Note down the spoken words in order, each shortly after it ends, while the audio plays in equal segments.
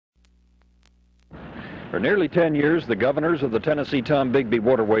For nearly 10 years, the governors of the Tenn-Tom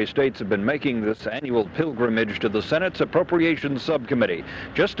Waterway states have been making this annual pilgrimage to the Senate's Appropriations Subcommittee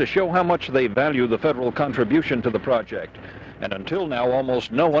just to show how much they value the federal contribution to the project. And until now,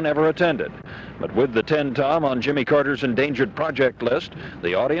 almost no one ever attended. But with the Tenn-Tom on Jimmy Carter's endangered project list,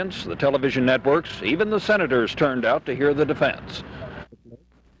 the audience, the television networks, even the senators turned out to hear the defense.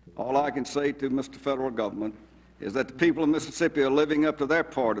 All I can say to Mr. Federal Government is that the people of Mississippi are living up to their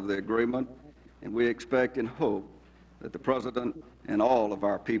part of the agreement, and we expect and hope that the President and all of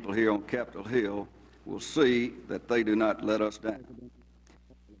our people here on Capitol Hill will see that they do not let us down.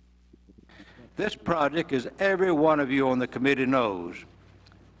 This project, as every one of you on the committee knows,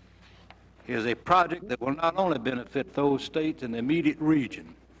 is a project that will not only benefit those states in the immediate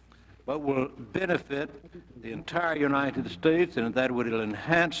region, but will benefit the entire United States, and that it will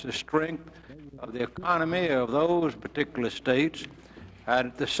enhance the strength of the economy of those particular states, and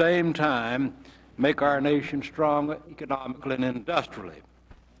at the same time make our nation stronger economically and industrially.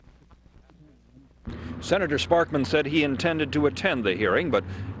 Senator Sparkman said he intended to attend the hearing, but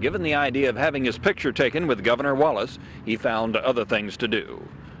given the idea of having his picture taken with Governor Wallace, he found other things to do.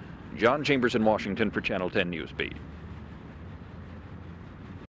 John Chambers in Washington for Channel 10 Newsbeat.